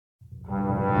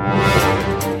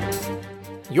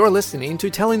You're listening to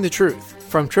Telling the Truth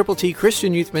from Triple T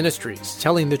Christian Youth Ministries,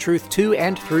 telling the truth to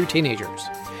and through teenagers.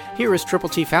 Here is Triple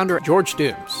T founder George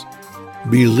Dooms.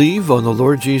 Believe on the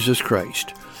Lord Jesus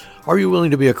Christ. Are you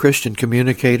willing to be a Christian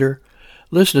communicator?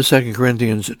 Listen to 2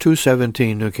 Corinthians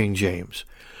 2:17, New King James.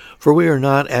 For we are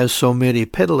not as so many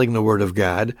peddling the word of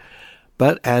God,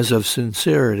 but as of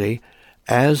sincerity,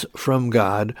 as from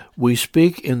God, we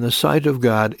speak in the sight of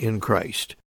God in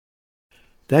Christ.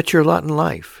 That's your lot in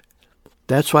life.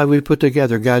 That's why we put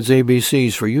together God's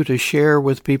ABCs for you to share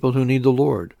with people who need the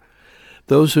Lord,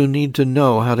 those who need to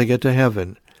know how to get to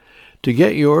heaven. To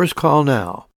get yours, call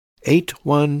now,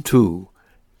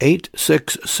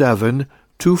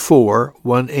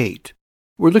 812-867-2418.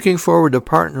 We're looking forward to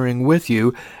partnering with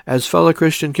you as fellow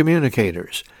Christian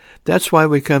communicators. That's why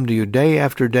we come to you day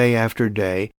after day after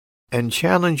day and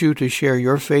challenge you to share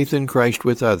your faith in Christ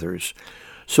with others.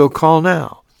 So call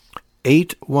now,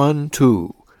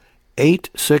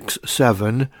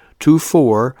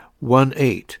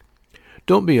 812-867-2418.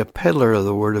 Don't be a peddler of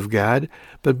the Word of God,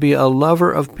 but be a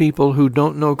lover of people who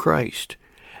don't know Christ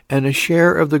and a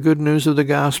share of the good news of the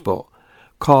gospel.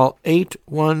 Call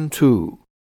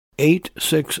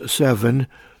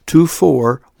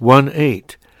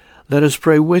 812-867-2418. Let us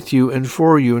pray with you and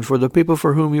for the people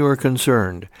for whom you are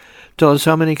concerned. Tell us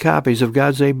how many copies of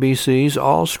God's ABCs,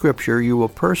 all Scripture, you will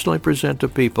personally present to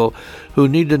people who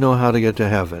need to know how to get to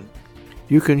heaven.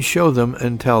 You can show them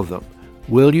and tell them.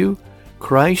 Will you?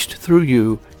 Christ through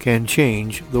you can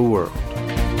change the world.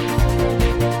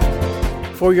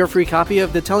 For your free copy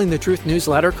of the Telling the Truth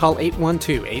newsletter, call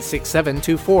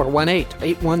 812-867-2418,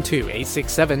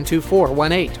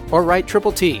 812-867-2418, or write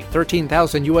Triple T,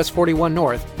 13,000 U.S. 41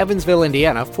 North, Evansville,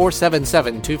 Indiana,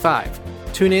 47725.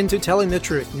 Tune in to Telling the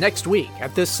Truth next week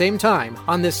at this same time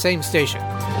on this same station.